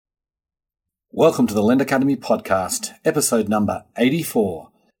Welcome to the Lend Academy podcast, episode number 84.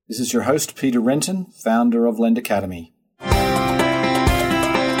 This is your host, Peter Renton, founder of Lend Academy.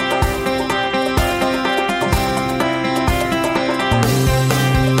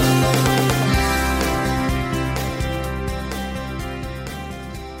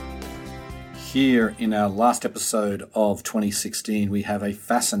 Here in our last episode of 2016, we have a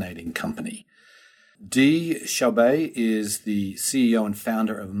fascinating company. Dee Choubey is the CEO and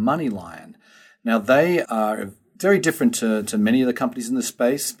founder of MoneyLion. Now, they are very different to many of the companies in the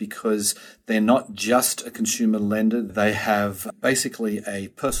space because they're not just a consumer lender. They have basically a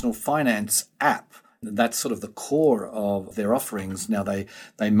personal finance app. That's sort of the core of their offerings. Now, they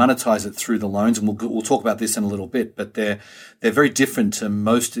monetize it through the loans, and we'll talk about this in a little bit, but they're very different to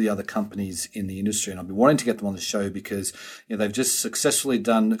most of the other companies in the industry. And I've been wanting to get them on the show because they've just successfully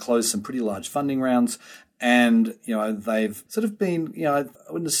closed some pretty large funding rounds. And, they've sort of been, I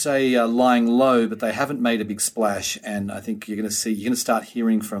wouldn't say lying low, but they haven't made a big splash. And I think you're going to start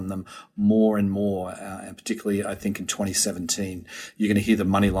hearing from them more and more. And particularly, I think in 2017, you're going to hear the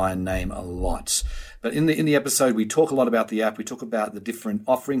MoneyLion name a lot. But in the episode, we talk a lot about the app. We talk about the different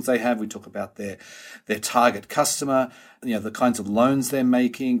offerings they have. We talk about their target customer, the kinds of loans they're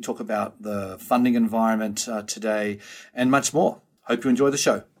making, talk about the funding environment today, and much more. Hope you enjoy the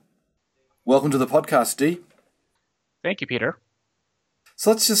show. Welcome to the podcast, Dee. Thank you, Peter.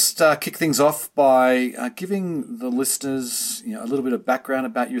 So let's just kick things off by giving the listeners a little bit of background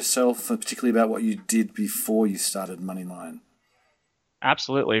about yourself, and particularly about what you did before you started MoneyLion.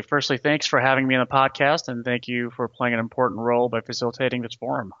 Absolutely. Firstly, thanks for having me on the podcast, and thank you for playing an important role by facilitating this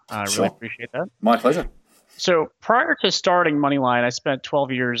forum. I really appreciate that. My pleasure. So prior to starting MoneyLion, I spent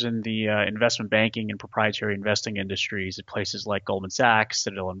 12 years in the investment banking and proprietary investing industries at places like Goldman Sachs,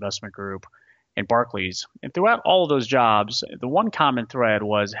 Citadel Investment Group, and Barclays. And throughout all of those jobs, the one common thread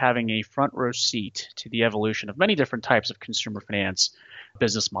was having a front row seat to the evolution of many different types of consumer finance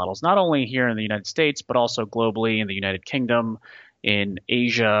business models, not only here in the United States, but also globally in the United Kingdom, in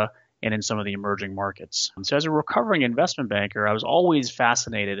Asia, and in some of the emerging markets. And so as a recovering investment banker, I was always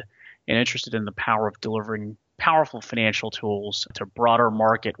fascinated and interested in the power of delivering powerful financial tools to a broader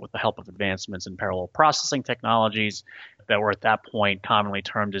market with the help of advancements in parallel processing technologies that were at that point commonly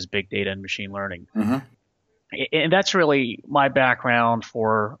termed as big data and machine learning. Mm-hmm. And that's really my background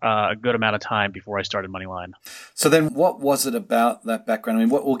for a good amount of time before I started MoneyLion. So then what was it about that background? I mean,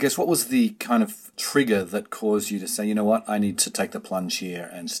 what was the kind of trigger that caused you to say, you know what, I need to take the plunge here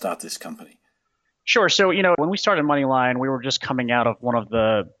and start this company? Sure. So, when we started MoneyLion, we were just coming out of one of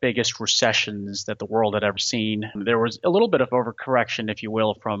the biggest recessions that the world had ever seen. There was a little bit of overcorrection, if you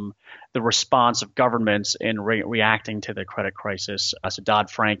will, from the response of governments in reacting to the credit crisis. So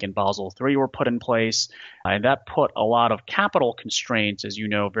Dodd-Frank and Basel III were put in place, and that put a lot of capital constraints, as you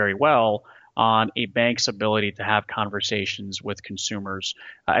know very well, on a bank's ability to have conversations with consumers.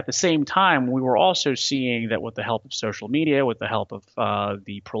 At the same time, we were also seeing that with the help of social media, with the help of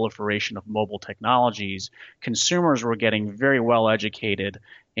the proliferation of mobile technologies, consumers were getting very well educated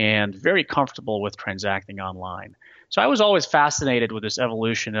and very comfortable with transacting online. So I was always fascinated with this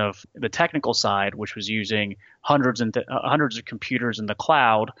evolution of the technical side, which was using hundreds of computers in the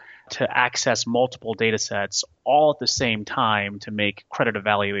cloud to access multiple data sets all at the same time to make credit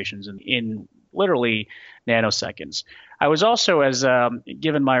evaluations in literally nanoseconds. I was also,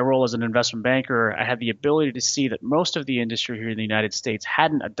 given my role as an investment banker, I had the ability to see that most of the industry here in the United States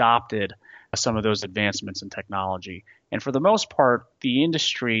hadn't adopted some of those advancements in technology. And for the most part, the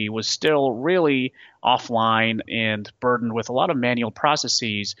industry was still really offline and burdened with a lot of manual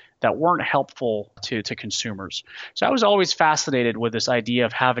processes that weren't helpful to consumers. So I was always fascinated with this idea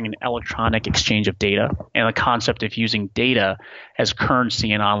of having an electronic exchange of data and the concept of using data as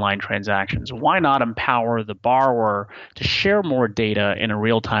currency in online transactions. Why not empower the borrower to share more data in a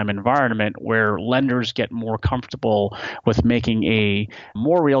real-time environment where lenders get more comfortable with making a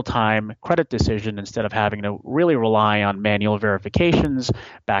more real-time credit decision instead of having to really rely on manual verifications,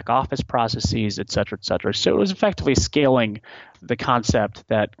 back office processes, et cetera, et cetera. So it was effectively scaling the concept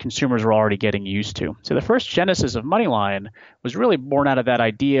that consumers were already getting used to. So the first genesis of MoneyLion was really born out of that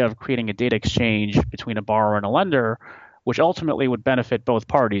idea of creating a data exchange between a borrower and a lender, which ultimately would benefit both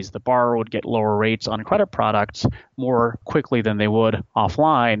parties. The borrower would get lower rates on credit products more quickly than they would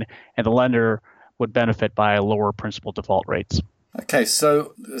offline, and the lender would benefit by lower principal default rates. Okay,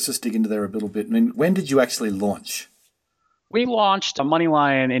 so let's just dig into there a little bit. I mean, when did you actually launch? We launched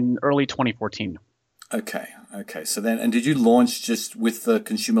MoneyLion in early 2014. Okay. So then, and did you launch just with the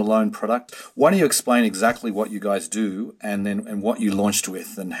consumer loan product? Why don't you explain exactly what you guys do and what you launched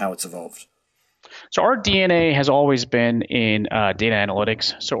with and how it's evolved? So our DNA has always been in data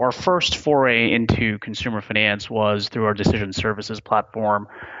analytics. So our first foray into consumer finance was through our decision services platform,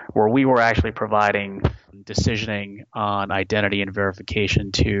 where we were actually providing decisioning on identity and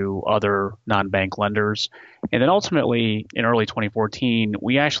verification to other non-bank lenders. And then ultimately, in early 2014,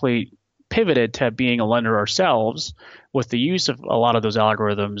 we actually pivoted to being a lender ourselves with the use of a lot of those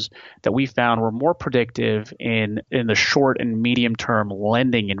algorithms that we found were more predictive in the short and medium term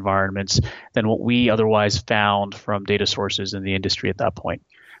lending environments than what we otherwise found from data sources in the industry at that point.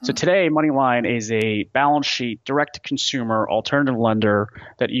 So today, MoneyLion is a balance sheet, direct to consumer alternative lender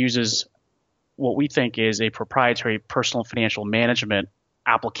that uses what we think is a proprietary personal financial management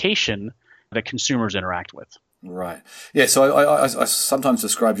application that consumers interact with. Right. Yeah. So I sometimes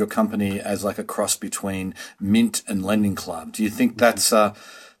describe your company as like a cross between Mint and Lending Club. Do you think that's a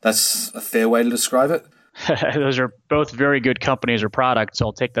fair way to describe it? Those are both very good companies or products, so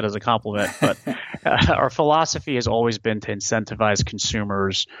I'll take that as a compliment. But our philosophy has always been to incentivize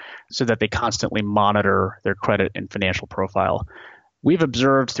consumers so that they constantly monitor their credit and financial profile. We've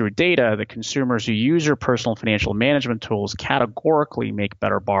observed through data that consumers who use your personal financial management tools categorically make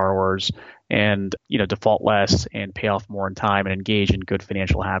better borrowers and default less and pay off more in time and engage in good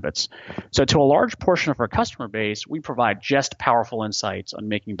financial habits. So to a large portion of our customer base, we provide just powerful insights on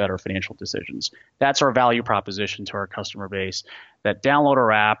making better financial decisions. That's our value proposition to our customer base, that download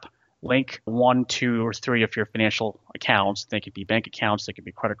our app, link 1, 2, or 3 of your financial accounts. They could be bank accounts, they could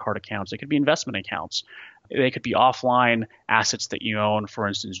be credit card accounts, they could be investment accounts. They could be offline assets that you own, for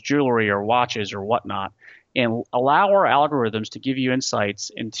instance, jewelry or watches or whatnot, and allow our algorithms to give you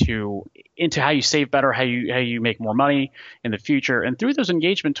insights into how you save better, how you make more money in the future. And through those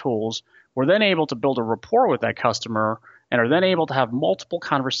engagement tools, we're then able to build a rapport with that customer and are then able to have multiple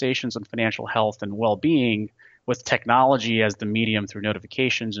conversations on financial health and well-being with technology as the medium through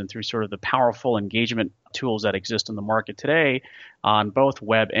notifications and through sort of the powerful engagement tools that exist in the market today on both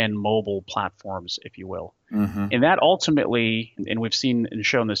web and mobile platforms, if you will. Mm-hmm. And that ultimately, and we've seen and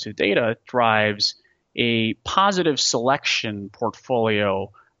shown this through data, drives a positive selection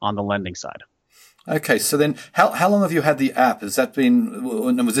portfolio on the lending side. Okay, so then how long have you had the app? Was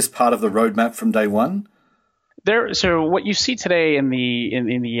this part of the roadmap from day one? So what you see today in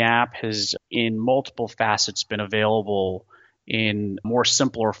the app has, in multiple facets, been available in more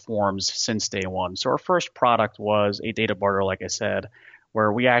simpler forms since day one. So our first product was a data barter, like I said,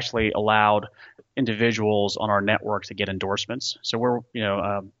 where we actually allowed individuals on our network to get endorsements. So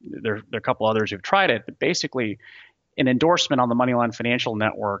there are a couple others who've tried it, but basically an endorsement on the MoneyLion Financial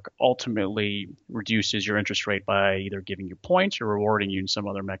Network ultimately reduces your interest rate by either giving you points or rewarding you in some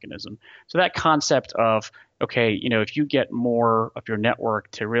other mechanism. So that concept of, okay, if you get more of your network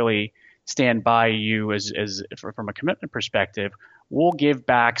to really stand by you from a commitment perspective, we'll give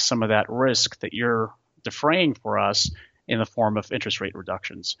back some of that risk that you're defraying for us in the form of interest rate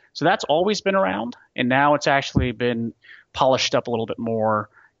reductions. So that's always been around, and now it's actually been polished up a little bit more,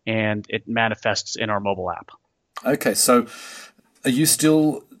 and it manifests in our mobile app. Okay, so are you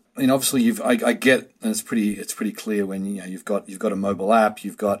still? Obviously, I get, and it's pretty clear when you've got a mobile app,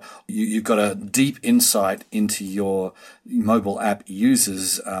 you've got a deep insight into your mobile app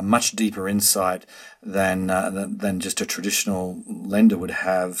users, much deeper insight than just a traditional lender would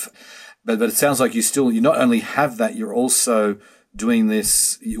have. But it sounds like you not only have that, you're also doing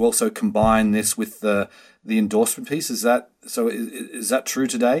this. You also combine this with the endorsement piece. Is that true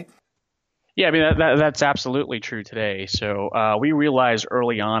today? Yeah, I mean, that's absolutely true today. So we realized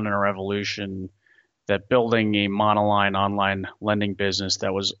early on in our evolution that building a monoline online lending business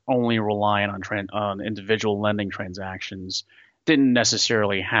that was only reliant on individual lending transactions didn't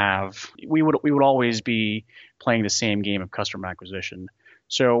necessarily we would always be playing the same game of customer acquisition.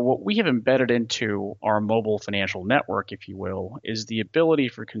 So what we have embedded into our mobile financial network, if you will, is the ability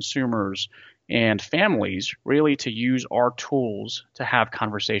for consumers and families really to use our tools to have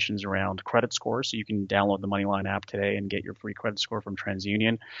conversations around credit scores. So you can download the MoneyLion app today and get your free credit score from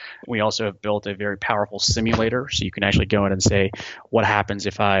TransUnion. We also have built a very powerful simulator, so you can actually go in and say, what happens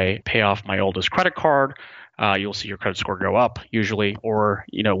if I pay off my oldest credit card? You'll see your credit score go up usually. Or,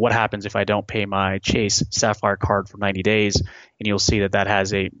 what happens if I don't pay my Chase Sapphire card for 90 days? And you'll see that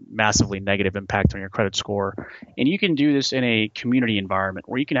has a massively negative impact on your credit score. And you can do this in a community environment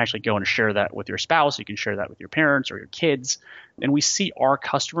where you can actually go and share that with your spouse. You can share that with your parents or your kids. And we see our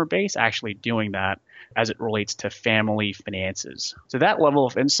customer base actually doing that as it relates to family finances. So that level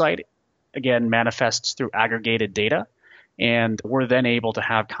of insight, again, manifests through aggregated data. And we're then able to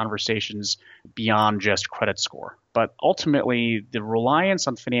have conversations beyond just credit score. But ultimately, the reliance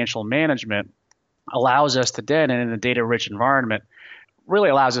on financial management allows us to then, in a data-rich environment, really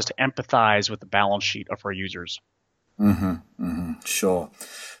allows us to empathize with the balance sheet of our users. Sure.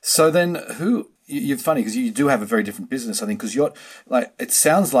 So then you're funny because you do have a very different business, I think, because you're like, it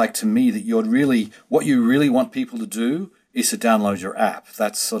sounds like to me that what you really want people to do is to download your app.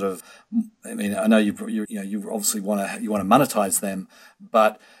 That's sort of, I mean, I know you obviously want to monetize them,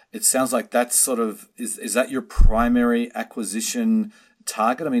 but it sounds like that's sort of, is that your primary acquisition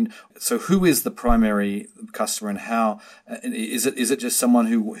target? I mean, so who is the primary customer, and how is it just someone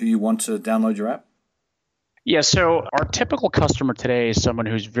who you want to download your app? Yeah, so our typical customer today is someone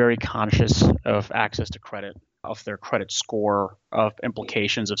who's very conscious of access to credit, of their credit score, of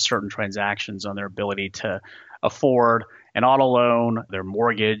implications of certain transactions on their ability to afford an auto loan, their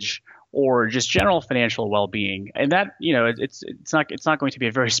mortgage, or just general financial well-being. And that, it's not going to be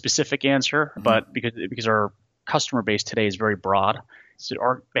a very specific answer, but because our customer base today is very broad. So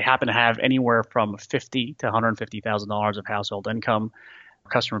they happen to have anywhere from $50,000 to $150,000 of household income.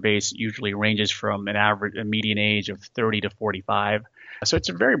 Customer base usually ranges from a median age of 30 to 45. So it's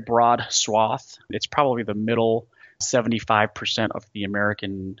a very broad swath. It's probably the middle 75% of the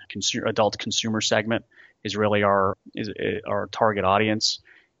American adult consumer segment is really our target audience.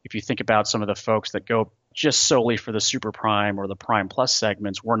 If you think about some of the folks that go just solely for the super prime or the prime plus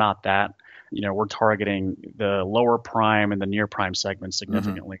segments, we're not that. We're targeting the lower prime and the near prime segments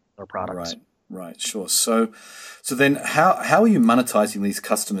significantly with our products. Right, sure. So then how are you monetizing these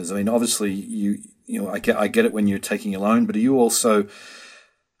customers? I mean, obviously I get it when you're taking a loan, but are you also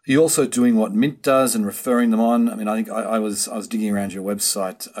doing what Mint does and referring them on? I mean, I think I was digging around your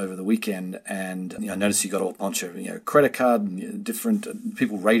website over the weekend, and I noticed you got a whole bunch of credit card, different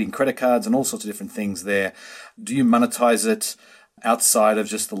people rating credit cards, and all sorts of different things there. Do you monetize it outside of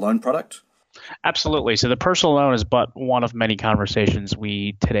just the loan product? Absolutely. So the personal loan is but one of many conversations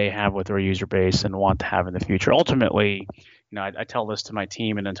we today have with our user base and want to have in the future. Ultimately, I tell this to my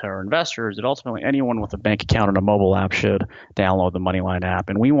team and to our investors that ultimately anyone with a bank account and a mobile app should download the MoneyLion app.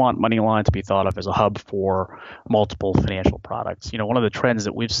 And we want MoneyLion to be thought of as a hub for multiple financial products. One of the trends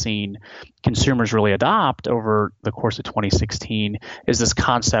that we've seen consumers really adopt over the course of 2016 is this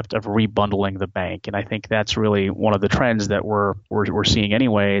concept of rebundling the bank. And I think that's really one of the trends that we're seeing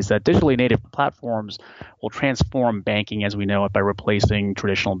anyway, is that digitally native platforms will transform banking as we know it by replacing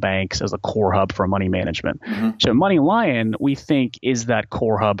traditional banks as a core hub for money management. So MoneyLion, we think, is that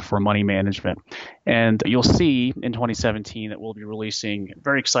core hub for money management. And you'll see in 2017 that we'll be releasing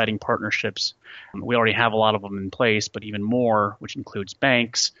very exciting partnerships. We already have a lot of them in place, but even more, which includes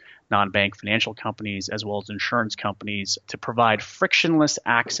banks, non-bank financial companies, as well as insurance companies, to provide frictionless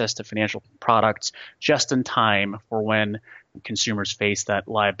access to financial products just in time for when consumers face that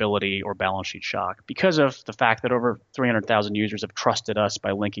liability or balance sheet shock. Because of the fact that over 300,000 users have trusted us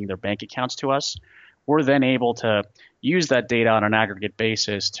by linking their bank accounts to us, we're then able to use that data on an aggregate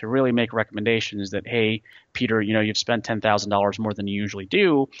basis to really make recommendations that, hey, Peter, you've spent $10,000 more than you usually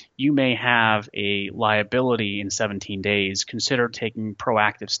do. You may have a liability in 17 days. Consider taking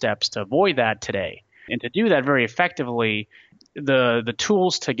proactive steps to avoid that today. And to do that very effectively, the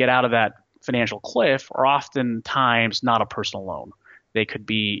tools to get out of that financial cliff are oftentimes not a personal loan. They could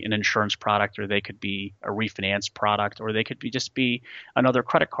be an insurance product, or they could be a refinance product, or they could be another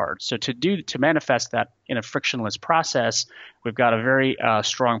credit card. So to manifest that in a frictionless process, we've got a very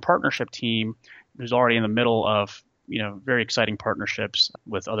strong partnership team who's already in the middle of very exciting partnerships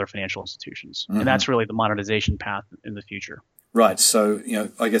with other financial institutions, and that's really the monetization path in the future. Right. So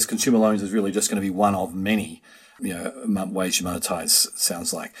I guess consumer loans is really just going to be one of many ways you monetize.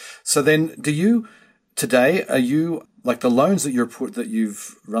 Sounds like. So then, are you like the loans that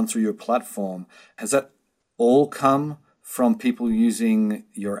you've run through your platform? Has that all come from people using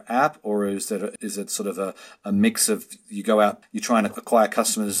your app, or is it sort of a mix of you go out, you try and acquire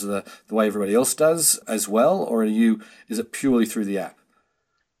customers the way everybody else does as well, or is it purely through the app?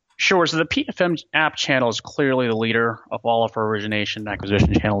 Sure. So the PFM app channel is clearly the leader of all of our origination and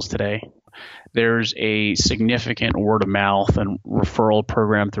acquisition channels today. There's a significant word of mouth and referral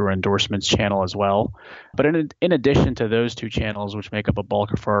program through our endorsements channel as well. But in addition to those two channels, which make up a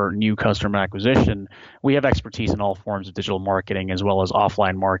bulk of our new customer acquisition, we have expertise in all forms of digital marketing as well as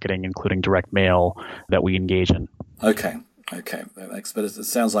offline marketing, including direct mail that we engage in. Okay. But it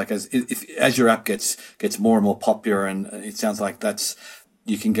sounds like as your app gets more and more popular, and it sounds like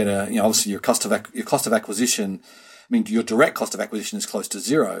you can get obviously your cost of acquisition. I mean, your direct cost of acquisition is close to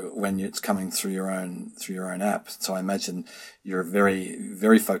zero when it's coming through your own app. So I imagine you're very,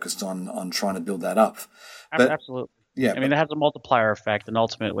 very focused on trying to build that up. But, absolutely. Yeah. I mean, it has a multiplier effect, and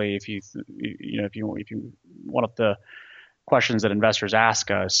ultimately, if one of the questions that investors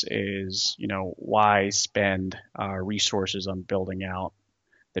ask us is, why spend resources on building out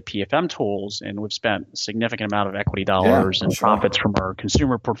the PFM tools, and we've spent a significant amount of equity dollars and profits from our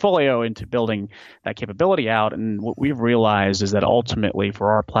consumer portfolio into building that capability out. And what we've realized is that ultimately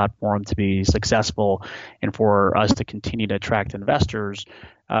for our platform to be successful and for us to continue to attract investors,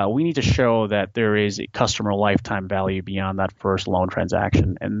 we need to show that there is a customer lifetime value beyond that first loan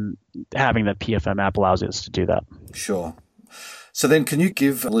transaction. And having that PFM app allows us to do that. Sure. So then can you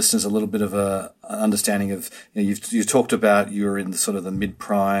give listeners a little bit of an understanding of, you've talked about you're in the sort of the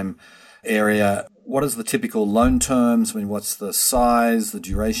mid-prime area. What is the typical loan terms? I mean, what's the size, the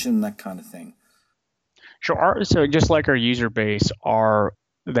duration, that kind of thing? Sure. So just like our user base, the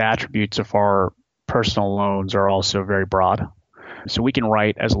attributes of our personal loans are also very broad. So we can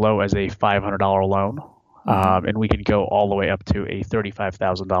write as low as a $500 loan. And we can go all the way up to a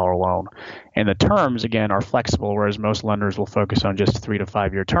 $35,000 loan. And the terms, again, are flexible, whereas most lenders will focus on just 3 to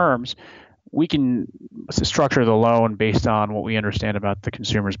 5 year terms. We can structure the loan based on what we understand about the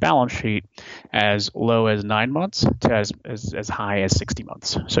consumer's balance sheet as low as 9 months to as high as 60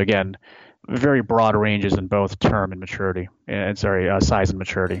 months. So again, very broad ranges in both term and maturity, size and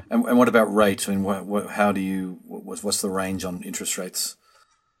maturity. And what about rates? I mean, what's the range on interest rates?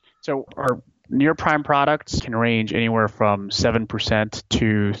 So our near prime products can range anywhere from 7%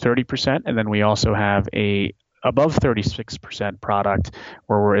 to 30%. And then we also have a above 36% product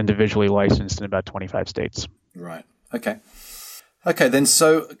where we're individually licensed in about 25 states. Right. Okay, then,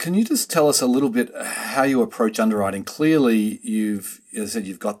 so can you just tell us a little bit how you approach underwriting? Clearly, you've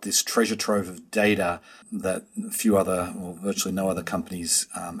got this treasure trove of data that few other, or virtually no other companies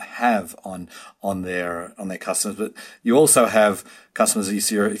have on their customers. But you also have customers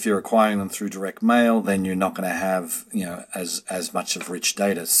that if you're acquiring them through direct mail, then you're not going to have as much of rich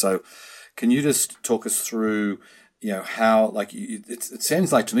data. So, can you just talk us through how it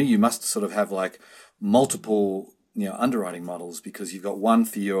seems like to me you must sort of have like multiple underwriting models, because you've got one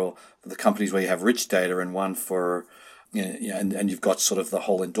for the companies where you have rich data and one for, and you've got sort of the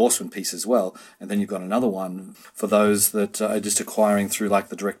whole endorsement piece as well. And then you've got another one for those that are just acquiring through like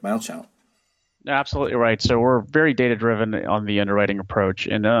the direct mail channel. Absolutely right. So we're very data driven on the underwriting approach,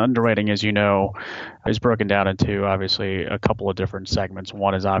 and underwriting, as you know, is broken down into obviously a couple of different segments.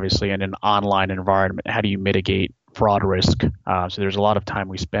 One is obviously in an online environment. How do you mitigate fraud risk? So there's a lot of time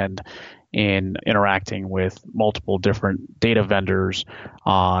we spend in interacting with multiple different data vendors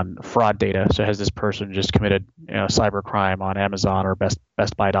on fraud data. So has this person just committed cybercrime on Amazon or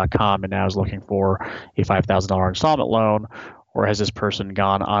bestbuy.com and now is looking for a $5,000 installment loan? Or has this person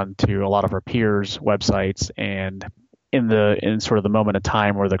gone on to a lot of our peers' websites and in sort of the moment of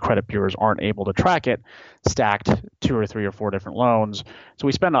time where the credit bureaus aren't able to track it, stacked 2 or 3 or 4 different loans? So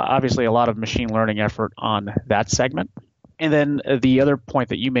we spend obviously a lot of machine learning effort on that segment. And then the other point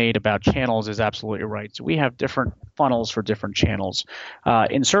that you made about channels is absolutely right. So we have different funnels for different channels.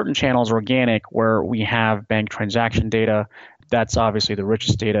 In certain channels, organic, where we have bank transaction data, that's obviously the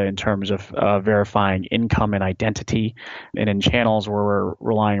richest data in terms of verifying income and identity. And in channels where we're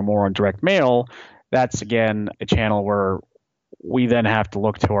relying more on direct mail, that's, again, a channel where we then have to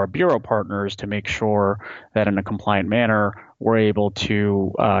look to our bureau partners to make sure that in a compliant manner, we're able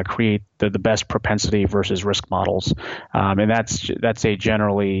to create the best propensity versus risk models. And that's a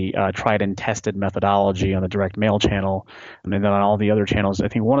generally tried and tested methodology on the direct mail channel. And then on all the other channels, I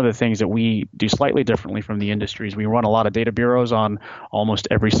think one of the things that we do slightly differently from the industry is we run a lot of data bureaus on almost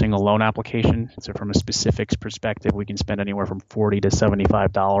every single loan application. So from a specifics perspective, we can spend anywhere from $40 to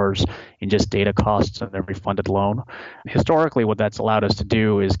 $75 in just data costs on every funded loan. Historically, what that's allowed us to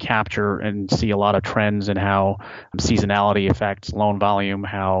do is capture and see a lot of trends in how seasonality affects loan volume,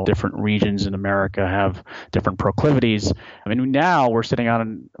 how different regions in America have different proclivities. I mean, now we're sitting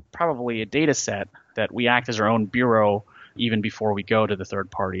on probably a data set that we act as our own bureau even before we go to the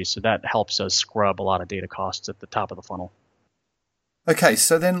third parties. So that helps us scrub a lot of data costs at the top of the funnel. Okay,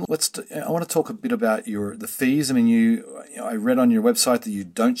 so then I want to talk a bit about the fees. I mean, I read on your website that you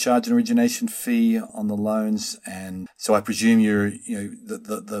don't charge an origination fee on the loans, and so I presume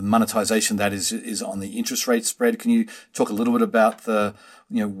the monetization that is on the interest rate spread. Can you talk a little bit about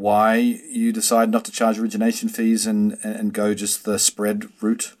why you decide not to charge origination fees and go just the spread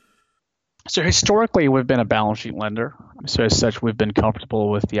route? So historically, we've been a balance sheet lender. So as such, we've been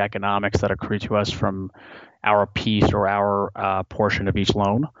comfortable with the economics that accrue to us from our piece or our portion of each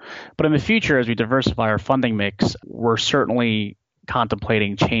loan. But in the future, as we diversify our funding mix, we're certainly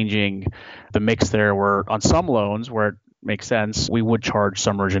contemplating changing the mix there, where on some loans where it makes sense, we would charge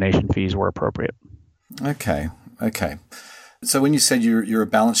some origination fees where appropriate. Okay. So when you said you're a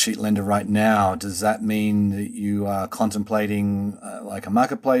balance sheet lender right now, does that mean that you are contemplating like a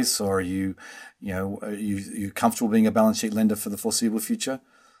marketplace, or are you comfortable being a balance sheet lender for the foreseeable future?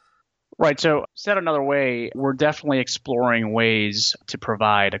 Right. So, said another way, we're definitely exploring ways to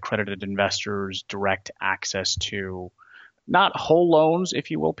provide accredited investors direct access to not whole loans,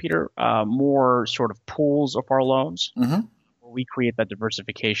 if you will, Peter, more sort of pools of our loans. Mm-hmm. Where we create that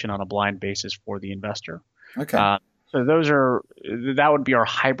diversification on a blind basis for the investor. Okay. So that would be our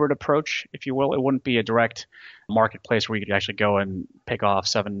hybrid approach, if you will. It wouldn't be a direct marketplace where you could actually go and pick off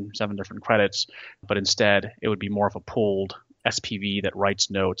seven different credits, but instead it would be more of a pooled SPV that writes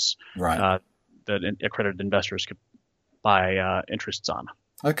notes Right. that accredited investors could buy interests on.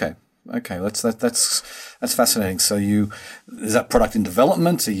 Okay. That's fascinating. So is that product in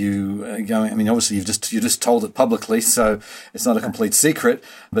development? Are you going? I mean, obviously you just told it publicly, so it's not a complete secret.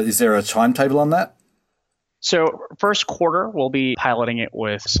 But is there a timetable on that? So first quarter, we'll be piloting it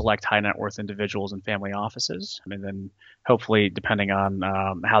with select high net worth individuals and family offices, and then hopefully, depending on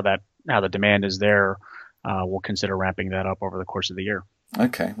how the demand is there, we'll consider ramping that up over the course of the year.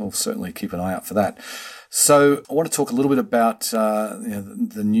 Okay, we'll certainly keep an eye out for that. So I want to talk a little bit about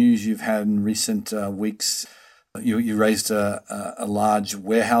the news you've had in recent weeks. You raised a large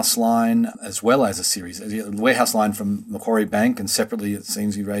warehouse line as well as a warehouse line from Macquarie Bank, and separately it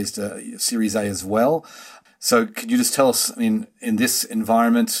seems you raised a Series A as well. So could you just tell us, I mean, in this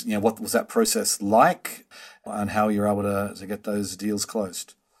environment, what was that process like and how you're able to get those deals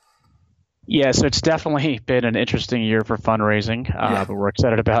closed? Yeah, so it's definitely been an interesting year for fundraising, but we're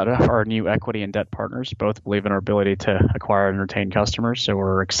excited about our new equity and debt partners. Both believe in our ability to acquire and retain customers, so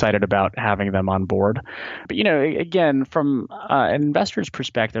we're excited about having them on board. But, again, from an investor's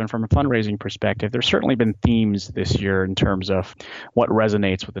perspective and from a fundraising perspective, there's certainly been themes this year in terms of what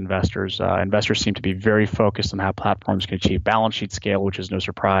resonates with investors. Investors seem to be very focused on how platforms can achieve balance sheet scale, which is no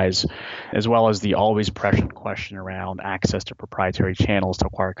surprise, as well as the always present question around access to proprietary channels to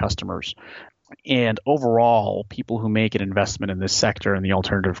acquire customers. And overall, people who make an investment in this sector, in the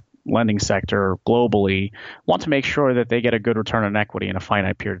alternative lending sector globally, want to make sure that they get a good return on equity in a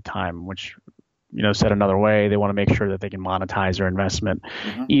finite period of time, which, said another way, they want to make sure that they can monetize their investment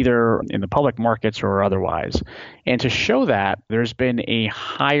either in the public markets or otherwise. And to show that, there's been a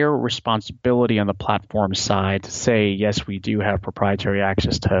higher responsibility on the platform side to say, yes, we do have proprietary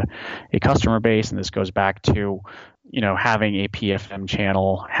access to a customer base, and this goes back to having a PFM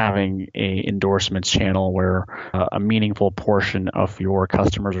channel, having a endorsements channel where a meaningful portion of your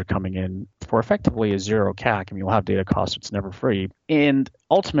customers are coming in for effectively a zero CAC. I mean, you'll have data costs, it's never free. And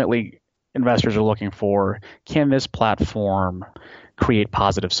ultimately, investors are looking for, can this platform create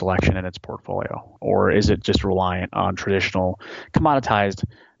positive selection in its portfolio? Or is it just reliant on traditional commoditized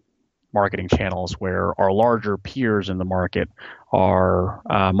marketing channels where our larger peers in the market are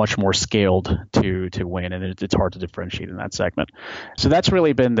much more scaled to win, and it's hard to differentiate in that segment. So that's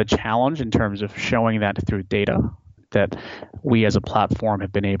really been the challenge in terms of showing that through data, that we as a platform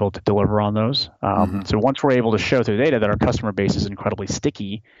have been able to deliver on those. So once we're able to show through data that our customer base is incredibly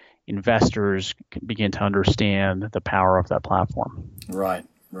sticky, investors can begin to understand the power of that platform. Right.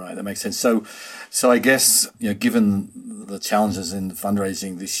 That makes sense. So I guess, given the challenges in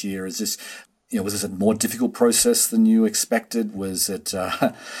fundraising this year, was this a more difficult process than you expected? Was it,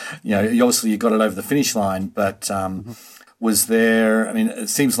 obviously you got it over the finish line, but was there, I mean, it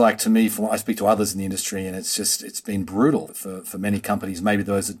seems like to me, I speak to others in the industry, and it's been brutal for many companies, maybe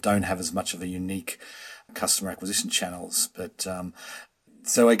those that don't have as much of a unique customer acquisition channels. But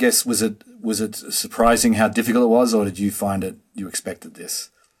so I guess, was it surprising how difficult it was, or did you find you expected this?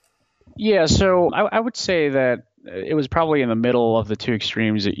 Yeah, so I would say that it was probably in the middle of the two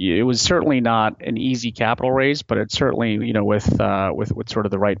extremes. It was certainly not an easy capital raise, but it's certainly, with sort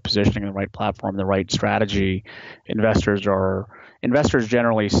of the right positioning, the right platform, the right strategy, investors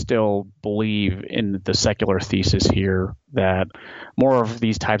generally still believe in the secular thesis here that more of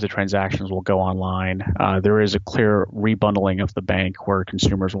these types of transactions will go online. There is a clear rebundling of the bank where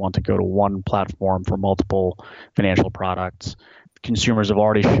consumers want to go to one platform for multiple financial products. Consumers have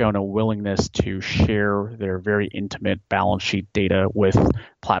already shown a willingness to share their very intimate balance sheet data with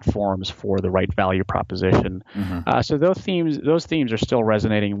platforms for the right value proposition. So those themes are still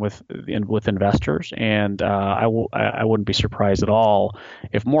resonating with investors, and I wouldn't be surprised at all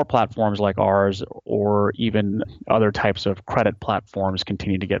if more platforms like ours or even other types of credit platforms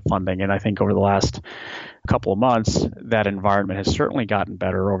continue to get funding. And I think over the last couple of months, that environment has certainly gotten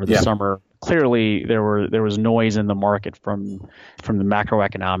better. Over the summer, clearly there was noise in the market from the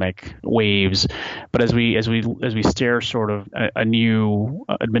macroeconomic waves, but as we stare sort of a new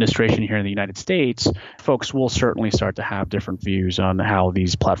administration here in the United States, folks will certainly start to have different views on how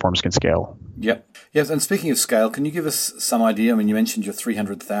these platforms can scale. Yep. Yes. And speaking of scale, can you give us some idea? I mean, you mentioned your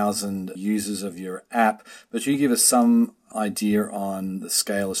 300,000 users of your app, but can you give us some idea on the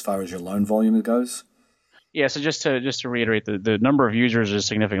scale as far as your loan volume goes? Yeah, so just to reiterate, the number of users is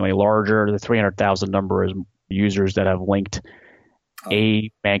significantly larger. The 300,000 number is users that have linked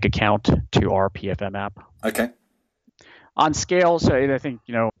a bank account to our PFM app. Okay. On scale, so I think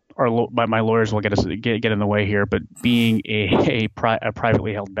my lawyers will get in the way here, but being a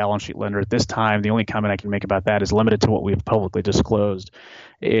privately held balance sheet lender at this time, the only comment I can make about that is limited to what we've publicly disclosed,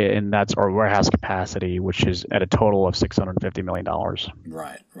 and that's our warehouse capacity, which is at a total of $650 million.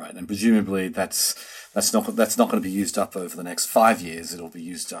 Right, and presumably that's not going to be used up over the next 5 years. It'll be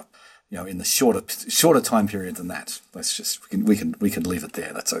used up, in the shorter time period than that. We can leave it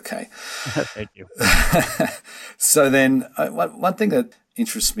there. That's okay. Thank you. So then, one thing that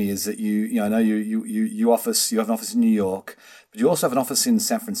interests me is that I know you have an office in New York, but you also have an office in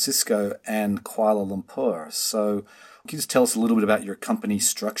San Francisco and Kuala Lumpur. So can you just tell us a little bit about your company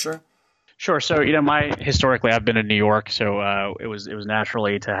structure? Sure. So, historically, I've been in New York, so it was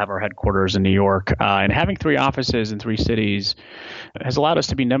naturally to have our headquarters in New York. And having 3 offices in 3 cities has allowed us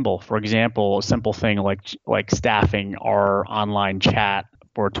to be nimble. For example, a simple thing like staffing our online chat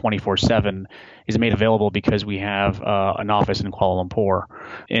for 24/7 is made available because we have an office in Kuala Lumpur,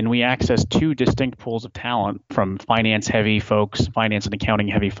 and we access 2 distinct pools of talent, from finance and accounting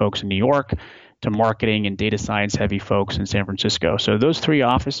heavy folks in New York to marketing and data science heavy folks in San Francisco. So those 3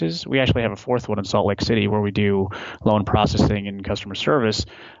 offices, we actually have a 4th one in Salt Lake City where we do loan processing and customer service,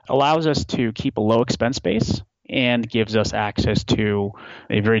 allows us to keep a low expense base and gives us access to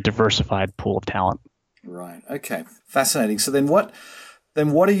a very diversified pool of talent. Right. Okay. Fascinating. So then what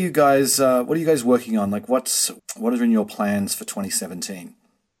are you guys working on? Like what are in your plans for 2017?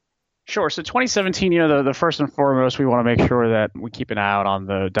 Sure. So 2017, the first and foremost, we want to make sure that we keep an eye out on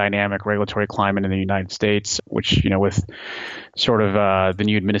the dynamic regulatory climate in the United States, which, with sort of the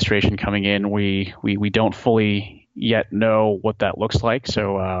new administration coming in, we don't fully yet know what that looks like.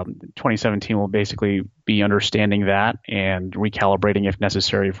 So 2017 will basically be understanding that and recalibrating if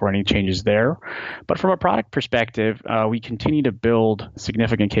necessary for any changes there. But from a product perspective, we continue to build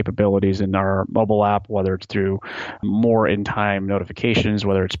significant capabilities in our mobile app, whether it's through more in-time notifications,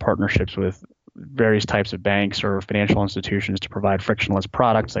 whether it's partnerships with various types of banks or financial institutions to provide frictionless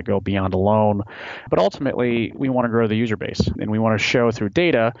products that go beyond a loan. But ultimately, we want to grow the user base, and we want to show through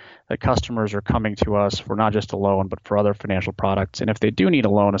data that customers are coming to us for not just a loan, but for other financial products. And if they do need a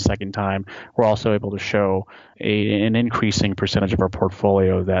loan a second time, we're also able to show an increasing percentage of our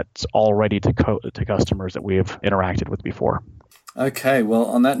portfolio that's already to customers that we have interacted with before. Okay, well,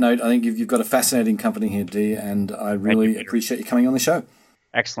 on that note, I think you've got a fascinating company here, Dee, and I really appreciate you coming on the show.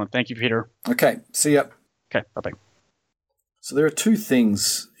 Excellent. Thank you, Peter. Okay. See ya. Okay. Bye-bye. So there are 2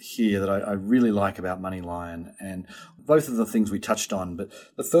 things here that I really like about MoneyLion, and both of the things we touched on. But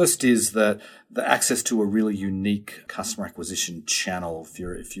the first is that the access to a really unique customer acquisition channel.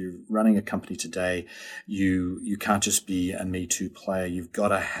 If you're running a company today, you can't just be a Me Too player. You've got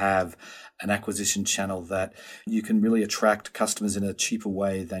to have an acquisition channel that you can really attract customers in a cheaper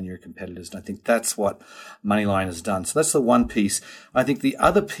way than your competitors. And I think that's what MoneyLion has done. So that's the one piece. I think the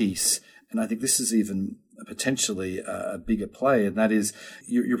other piece, and I think this is even potentially a bigger play, and that is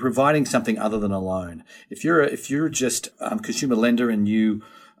you're providing something other than a loan. If you're just a consumer lender and you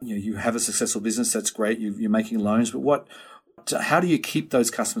have a successful business, that's great. You're making loans, but how do you keep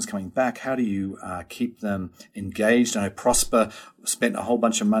those customers coming back? How do you keep them engaged? I know Prosper spent a whole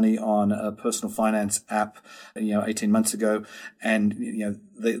bunch of money on a personal finance app, 18 months ago, and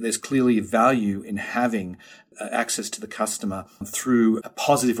there's clearly value in having access to the customer through a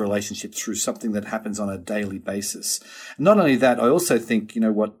positive relationship, through something that happens on a daily basis. And not only that, I also think,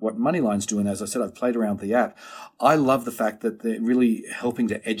 what MoneyLion's doing, as I said, I've played around with the app. I love the fact that they're really helping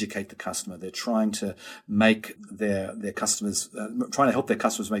to educate the customer. They're trying to make their customers, trying to help their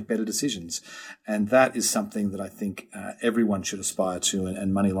customers make better decisions. And that is something that I think everyone should aspire to,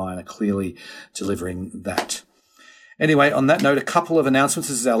 and MoneyLion are clearly delivering that. Anyway, on that note, a couple of announcements.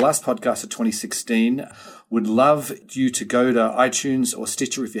 This is our last podcast of 2016. Would love you to go to iTunes or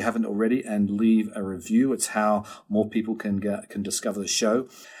Stitcher if you haven't already and leave a review. It's how more people can discover the show.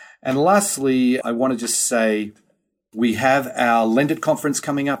 And lastly, I want to just say we have our Lendit conference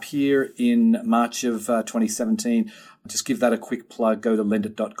coming up here in March of 2017. Just give that a quick plug. Go to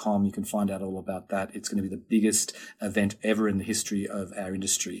lendit.com. You can find out all about that. It's going to be the biggest event ever in the history of our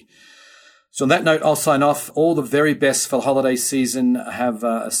industry. So on that note, I'll sign off. All the very best for the holiday season. Have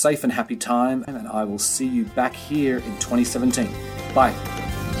a safe and happy time, and I will see you back here in 2017. Bye.